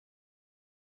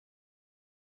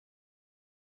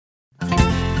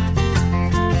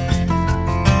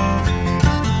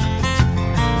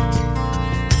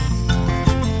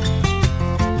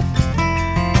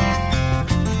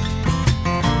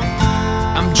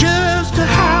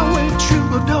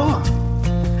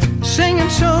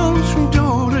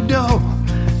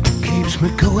me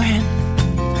going.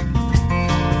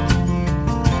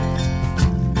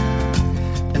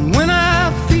 And when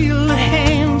I feel the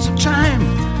hands of time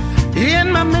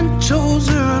in my Mentos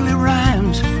early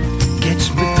rhymes, gets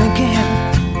me thinking.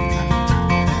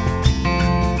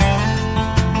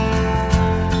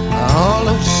 All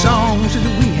those songs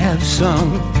that we have sung,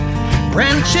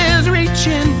 branches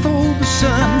reaching for the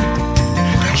sun,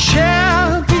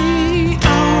 shall be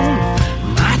on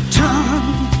my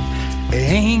tongue.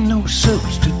 There ain't no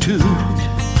substitute.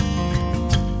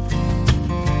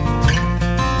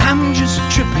 I'm just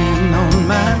tripping on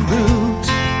my roots.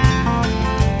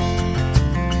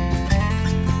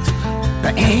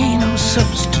 There ain't no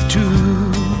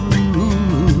substitute.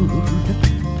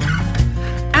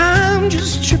 I'm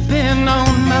just tripping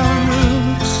on my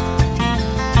roots.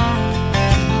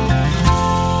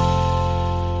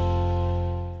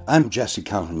 I'm Jesse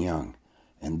Colin Young,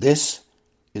 and this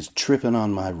is Trippin'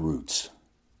 on My Roots.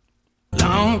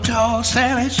 Long, tall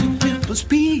Sally, she built for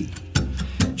speed.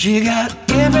 She got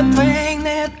everything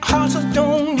that horses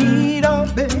don't need, oh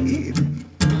baby.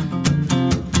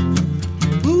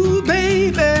 Ooh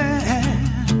baby,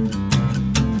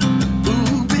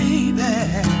 ooh baby,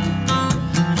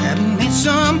 have me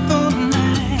some for the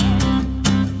night.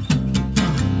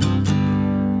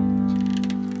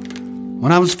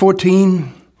 When I was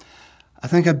 14, I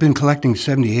think I'd been collecting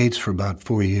 78s for about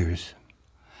 4 years.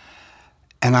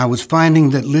 And I was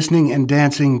finding that listening and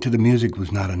dancing to the music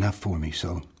was not enough for me,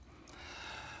 so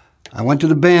I went to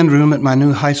the band room at my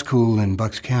new high school in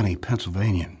Bucks County,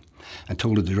 Pennsylvania, and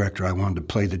told the director I wanted to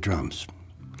play the drums.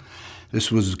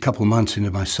 This was a couple months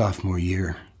into my sophomore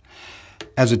year.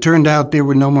 As it turned out, there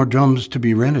were no more drums to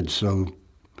be rented, so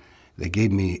they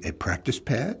gave me a practice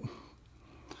pad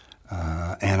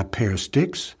and a pair of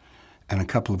sticks and a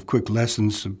couple of quick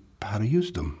lessons of how to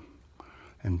use them,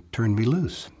 and turned me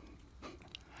loose.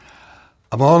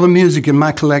 Of all the music in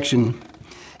my collection,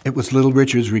 it was Little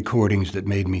Richard's recordings that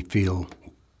made me feel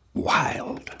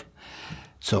wild.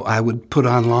 So I would put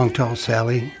on Long Tall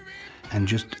Sally and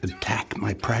just attack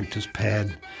my practice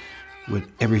pad with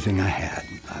everything I had.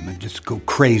 I would just go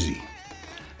crazy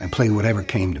and play whatever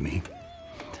came to me.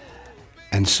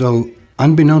 And so,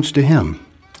 unbeknownst to him,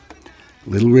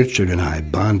 Little Richard and I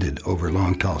bonded over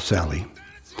Long Tall Sally,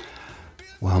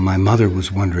 while my mother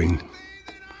was wondering,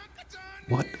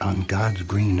 what on God's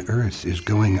green earth is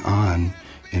going on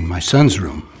in my son's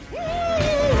room? Ooh,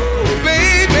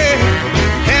 baby,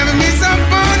 having me some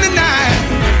fun tonight.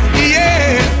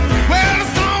 Yeah. Well, the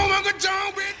song Uncle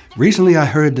John Rich. Recently I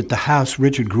heard that the house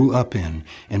Richard grew up in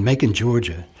Macon,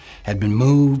 Georgia, had been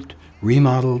moved,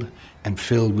 remodeled, and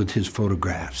filled with his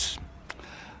photographs.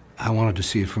 I wanted to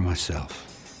see it for myself.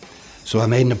 So I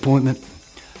made an appointment,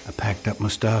 I packed up my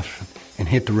stuff, and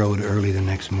hit the road early the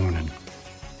next morning.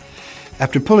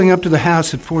 After pulling up to the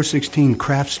house at 416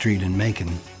 Craft Street in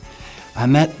Macon, I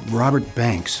met Robert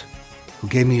Banks, who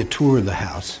gave me a tour of the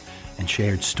house and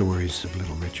shared stories of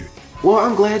Little Richard. Well,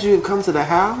 I'm glad you have come to the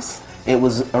house. It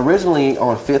was originally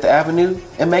on 5th Avenue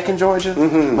in Macon, Georgia,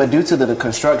 but due to the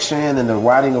construction and the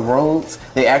widening of roads,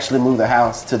 they actually moved the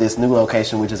house to this new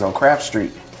location, which is on Craft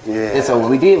Street. Yeah. And so what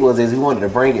we did was we wanted to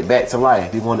bring it back to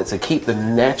life. We wanted to keep the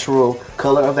natural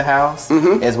color of the house,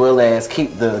 as well as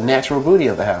keep the natural beauty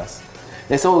of the house.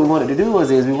 And so what we wanted to do was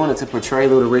we wanted to portray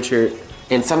Little Richard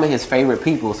and some of his favorite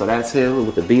people. So that's him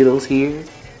with the Beatles here,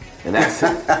 and that's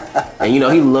him. And you know,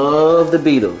 he loved the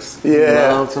Beatles. Yeah.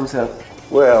 He loved himself.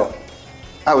 Well,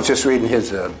 I was just reading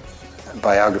his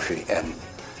biography, and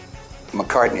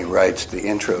McCartney writes the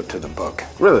intro to the book.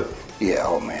 Really? Yeah,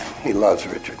 oh man, he loves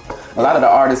Richard. A lot of the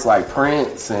artists like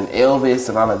Prince and Elvis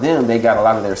and all of them, they got a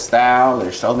lot of their style,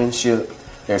 their showmanship,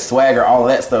 their swagger, all of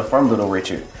that stuff from Little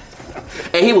Richard.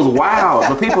 And he was wild,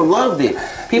 but people loved it.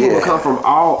 People would come from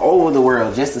all over the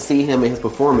world just to see him in his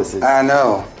performances. I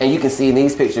know. And you can see in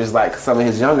these pictures, like some of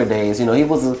his younger days, you know, he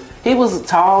was a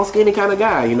tall, skinny kind of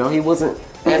guy. You know, he wasn't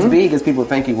as big as people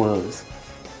think he was.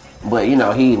 But, you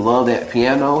know, he loved that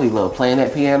piano. He loved playing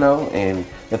that piano. And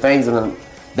the things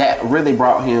that really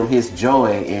brought him his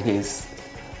joy and his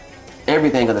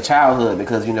everything of the childhood.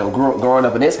 Because, you know, growing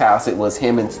up in this house, it was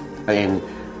him and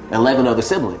 11 other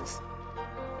siblings.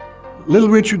 Little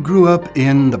Richard grew up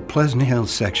in the Pleasant Hill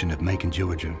section of Macon,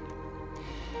 Georgia.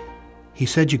 He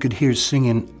said you could hear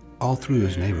singing all through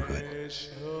his neighborhood.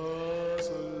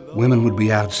 Women would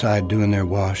be outside doing their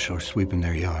wash or sweeping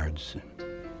their yards,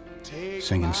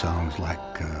 singing songs like,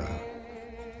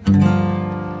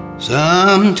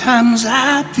 sometimes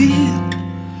I feel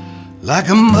like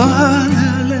a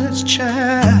motherless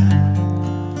child.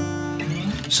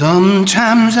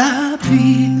 Sometimes I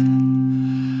feel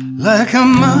like a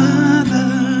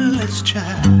motherless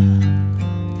child.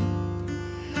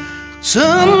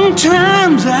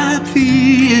 Sometimes I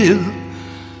feel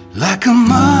like a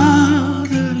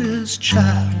motherless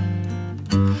child,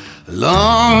 a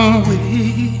long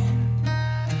way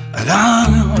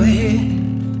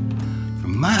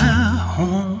from my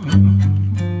home.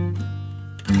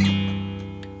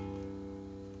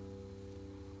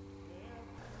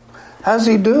 How's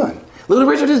he doing? Little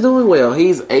Richard is doing well.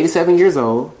 He's 87 years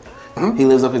old. Mm-hmm. He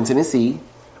lives up in Tennessee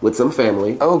with some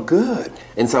family. Oh, good.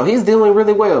 And so he's doing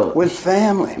really well. With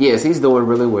family? Yes, he's doing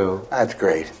really well. That's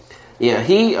great. Yeah,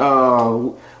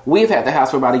 we've had the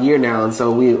house for about a year now, and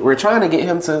so we're trying to get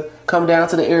him to come down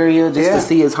to the area just to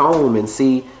see his home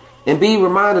and be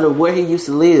reminded of where he used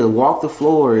to live, walk the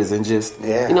floors, and just,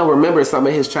 remember some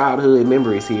of his childhood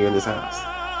memories here in this house.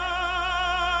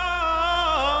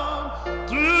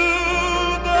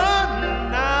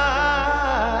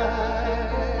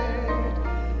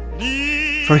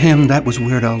 For him, that was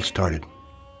where it all started.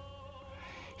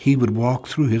 He would walk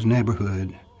through his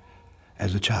neighborhood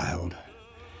as a child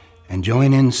and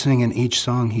join in singing each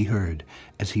song he heard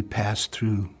as he passed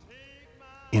through.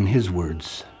 In his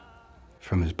words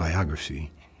from his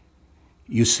biography,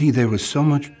 you see, there was so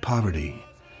much poverty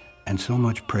and so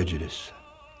much prejudice.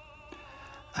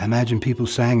 I imagine people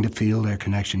sang to feel their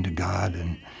connection to God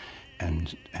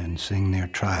and sing their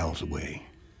trials away.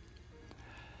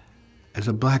 As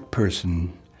a black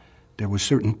person, there were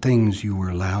certain things you were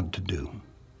allowed to do,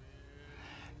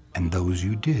 and those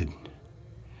you did.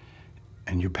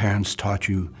 And your parents taught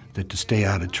you that to stay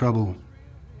out of trouble,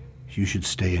 you should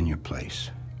stay in your place.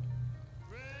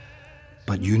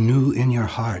 But you knew in your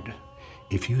heart,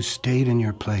 if you stayed in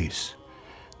your place,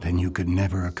 then you could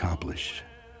never accomplish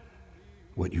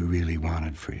what you really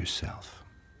wanted for yourself.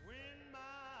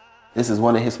 This is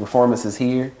one of his performances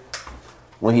here,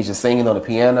 when he's just singing on the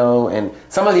piano, and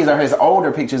some of these are his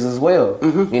older pictures as well.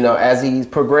 Mm-hmm. You know, as he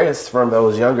progressed from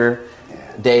those younger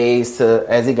days to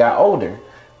as he got older.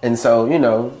 And so,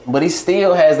 but he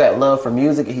still has that love for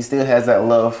music. He still has that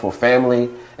love for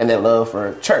family and that love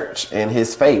for church and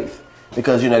his faith.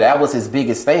 Because, that was his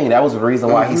biggest thing. That was the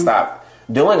reason why he stopped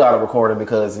doing auto recording,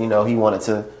 because, he wanted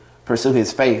to pursue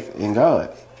his faith in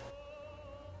God.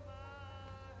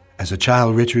 As a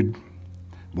child, Richard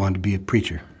wanted to be a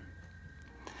preacher.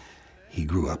 He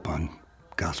grew up on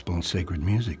gospel and sacred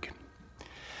music.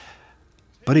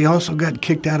 But he also got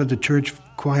kicked out of the church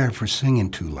choir for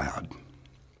singing too loud.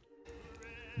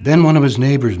 Then one of his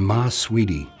neighbors, Ma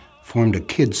Sweetie, formed a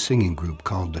kids' singing group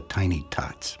called the Tiny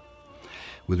Tots,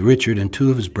 with Richard and two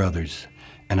of his brothers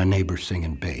and a neighbor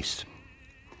singing bass.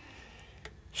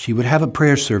 She would have a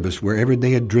prayer service wherever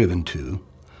they had driven to.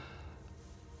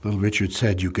 Little Richard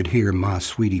said you could hear Ma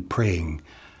Sweetie praying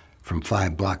from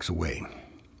 5 blocks away.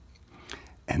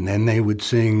 And then they would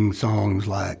sing songs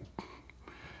like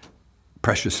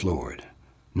Precious Lord.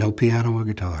 No piano or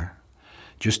guitar,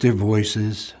 just their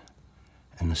voices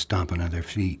and the stomping of their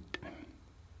feet.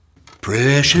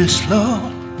 Precious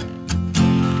Lord,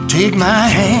 take my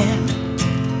hand,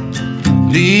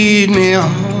 lead me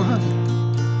on,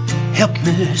 help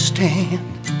me stand.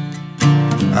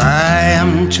 I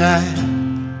am tired,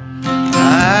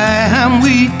 I am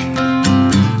weak,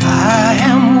 I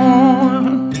am worn.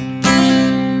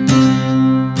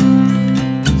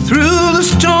 Through the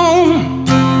storm,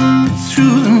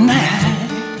 through the night,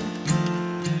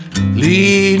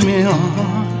 lead me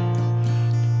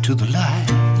on to the light.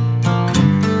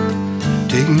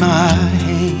 Take my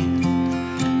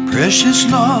hand, precious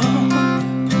Lord,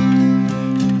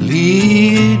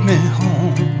 lead me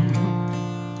home.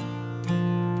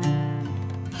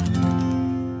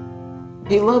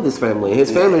 He loved his family.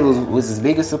 His family was his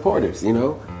biggest supporters, he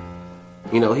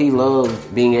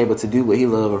loved being able to do what he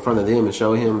loved in front of them and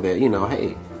show him that,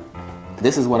 hey,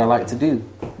 this is what I like to do.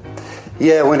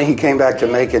 Yeah, when he came back to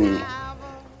Macon,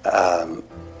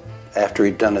 after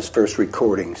he'd done his first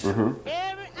recordings, and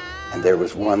there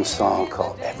was one song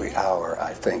called Every Hour,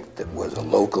 I think, that was a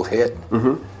local hit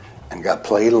and got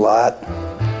played a lot.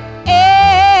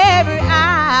 Every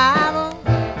hour,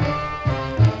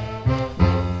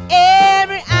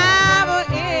 every hour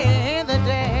in the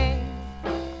day.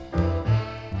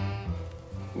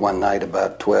 One night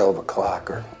about 12 o'clock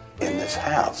or in this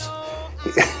house,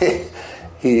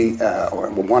 or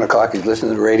 1 o'clock, he's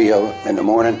listening to the radio in the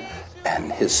morning,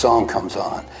 and his song comes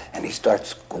on, and he starts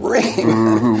screaming,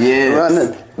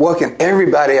 running, woken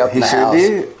everybody up in the house.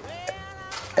 Did.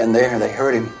 And there they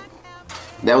heard him.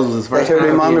 That was his first time. They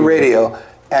heard him on the radio, it.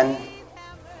 And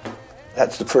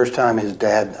that's the first time his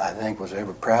dad, I think, was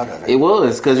ever proud of it. It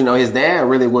was, because, his dad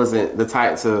really wasn't the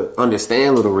type to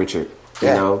understand Little Richard, you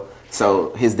know.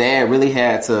 So his dad really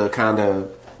had to kind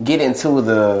of get into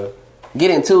the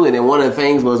get into it. And one of the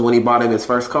things was when he bought him his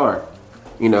first car.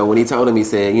 You know, when he told him, he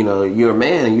said, you know, you're a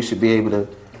man and you should be able to,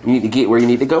 you need to get where you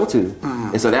need to go to.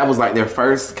 And so that was like their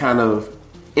first kind of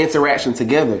interaction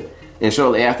together. And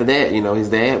shortly after that, you know, his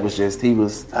dad was just, he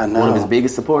was one of his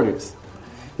biggest supporters.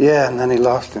 Yeah, and then he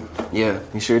lost him. Yeah,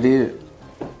 he sure did.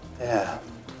 Yeah.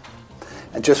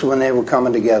 And just when they were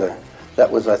coming together,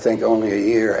 that was, I think, only a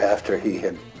year after he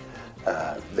had,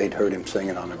 they'd heard him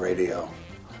singing on the radio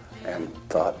and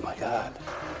thought, my God,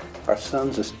 our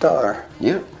son's a star.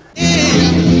 Yeah.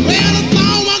 Well, the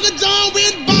song Uncle John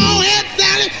with bald head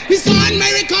Sally. His son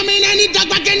Mary come in and he duck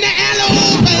back in the alley.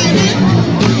 Oh, baby.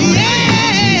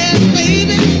 Yes,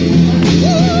 baby.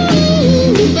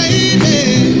 Ooh, baby.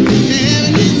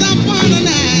 Having me some fun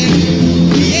tonight.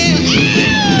 Yeah.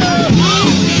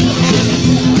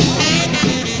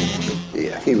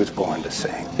 Yeah, he was born to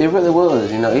sing. It really was.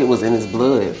 You know, it was in his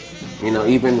blood. You know,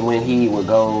 even when he would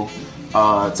go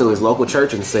to his local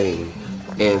church and sing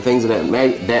and things of that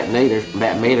nature,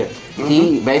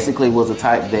 he basically was the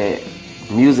type that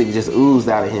music just oozed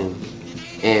out of him.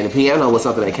 And the piano was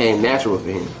something that came natural for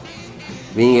him.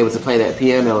 Being able to play that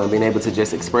piano and being able to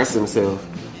just express himself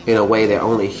in a way that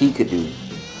only he could do.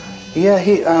 Yeah,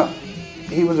 he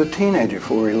was a teenager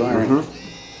before he learned.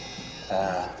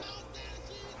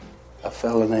 A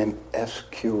fellow named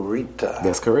Escurita.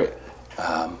 That's correct.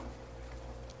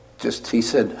 He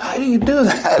said, how do you do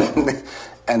that?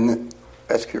 And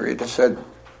Escurita said,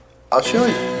 I'll show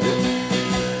you.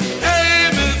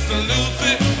 Hey, Mr.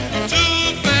 Lucy, you're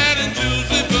too fat and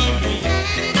juicy for me.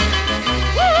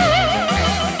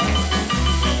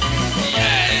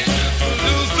 Yeah, Mr.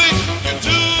 Lucy, you're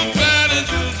too fat and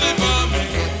juicy for me.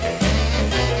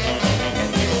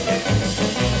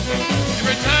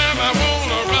 Every time I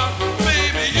wanna rock,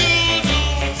 baby, you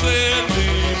don't set me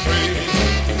free.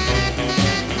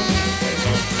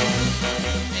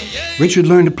 Richard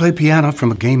learned to play piano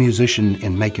from a gay musician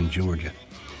in Macon, Georgia,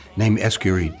 named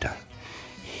Escurita.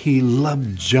 He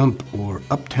loved jump or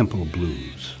up-tempo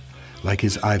blues, like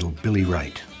his idol Billy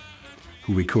Wright,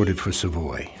 who recorded for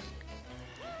Savoy.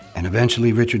 And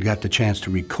eventually Richard got the chance to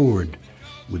record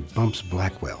with Bumps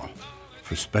Blackwell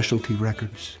for Specialty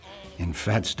Records in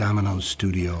Fats Domino's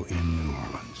studio in New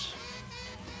Orleans.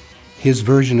 His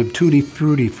version of Tutti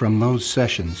Frutti from those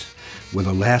sessions, with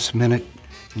a last-minute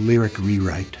lyric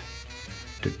rewrite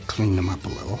to clean them up a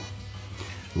little,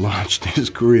 launched his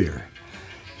career.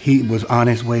 He was on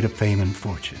his way to fame and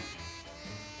fortune.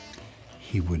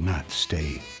 He would not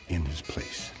stay in his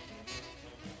place.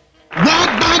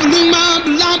 Bop, bop, loom, bop,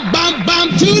 lop, bop, bop,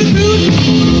 tutti frutti,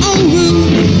 on route.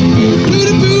 Tutti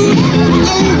frutti,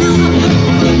 on route.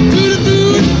 Tutti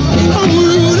frutti, on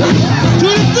route.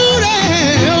 Tutti frutti,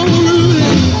 on route.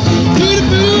 Tutti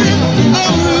frutti,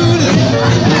 on route.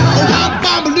 Bop,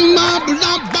 bop, loom, bop,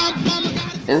 lop, bop, bop.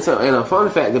 And a fun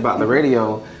fact about the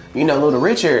radio, you know, Little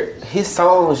Richard, his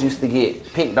songs used to get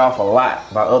picked off a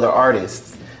lot by other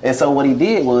artists. And so what he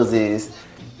did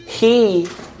he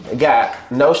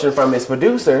got notion from his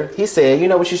producer. He said, you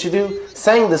know what you should do?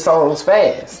 Sing the songs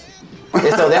fast.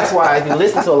 And so that's why if you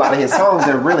listen to a lot of his songs,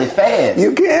 they're really fast.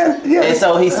 You can, yeah. And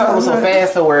so he sung so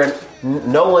fast to where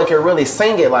no one could really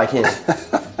sing it like him.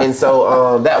 And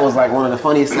so that was like one of the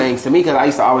funniest things to me, because I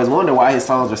used to always wonder why his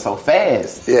songs are so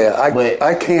fast. Yeah,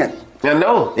 I can't. I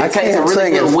know. It takes a really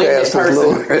sing as good witness fast as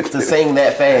person Lord. to sing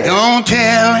that fast. Don't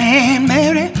tell Aunt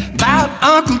Mary about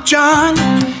Uncle John.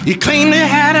 He claimed he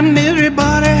had a misery,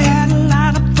 but he had a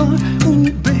lot of fun. Ooh,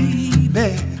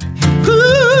 baby.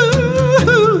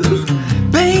 Ooh,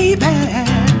 baby.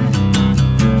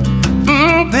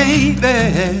 Baby.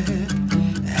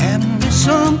 Having me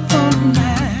some fun now.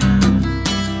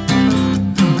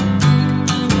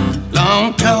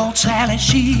 Long told Sally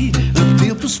she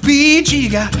built for speed. She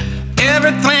got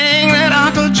everything that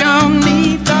Uncle John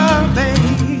needs, oh,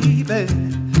 baby.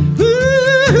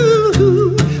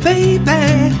 Ooh,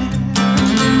 baby.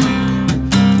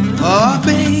 Oh,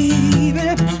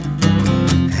 baby.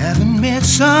 Haven't met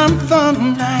some fun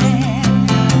tonight.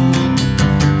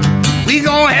 We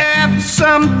gonna have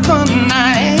some fun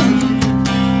tonight.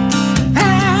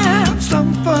 Have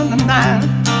some fun tonight.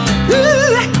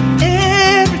 Ooh,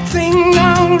 everything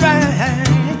alright.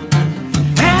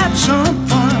 Have some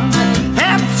fun.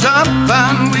 Have some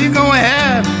fun. We gonna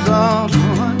have some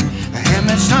fun. Have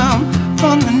me some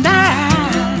fun tonight.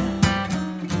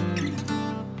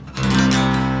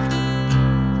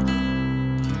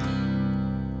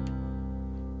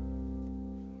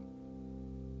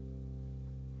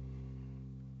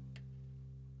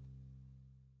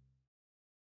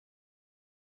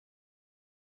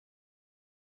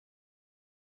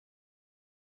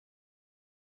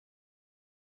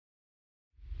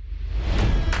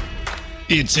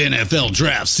 It's NFL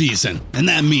draft season, and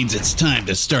that means it's time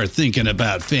to start thinking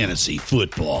about fantasy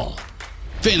football.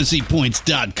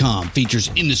 FantasyPoints.com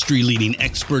features industry-leading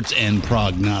experts and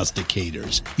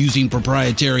prognosticators using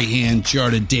proprietary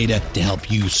hand-charted data to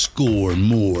help you score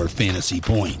more fantasy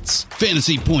points.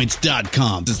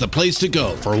 FantasyPoints.com is the place to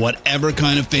go for whatever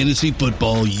kind of fantasy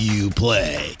football you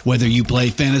play. Whether you play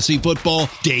fantasy football,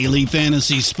 daily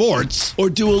fantasy sports,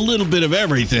 or do a little bit of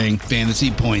everything,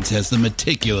 Fantasy Points has the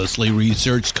meticulously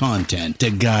researched content to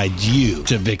guide you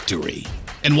to victory.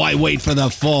 And why wait for the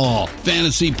fall?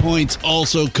 Fantasy Points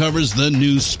also covers the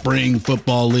new spring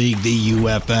football league, the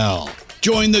UFL.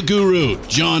 Join the guru,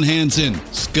 John Hansen,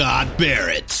 Scott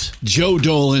Barrett, Joe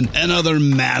Dolan, and other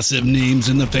massive names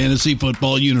in the fantasy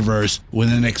football universe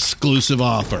with an exclusive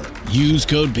offer. Use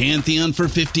code Pantheon for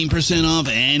 15% off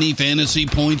any Fantasy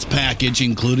Points package,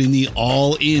 including the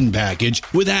all-in package,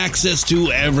 with access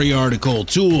to every article,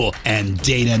 tool, and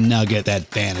data nugget that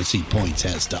Fantasy Points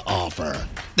has to offer.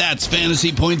 That's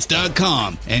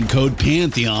FantasyPoints.com and code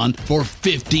Pantheon for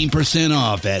 15%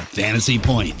 off at Fantasy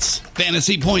Points.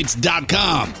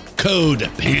 FantasyPoints.com,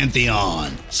 code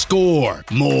Pantheon. Score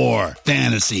more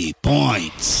fantasy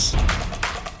points.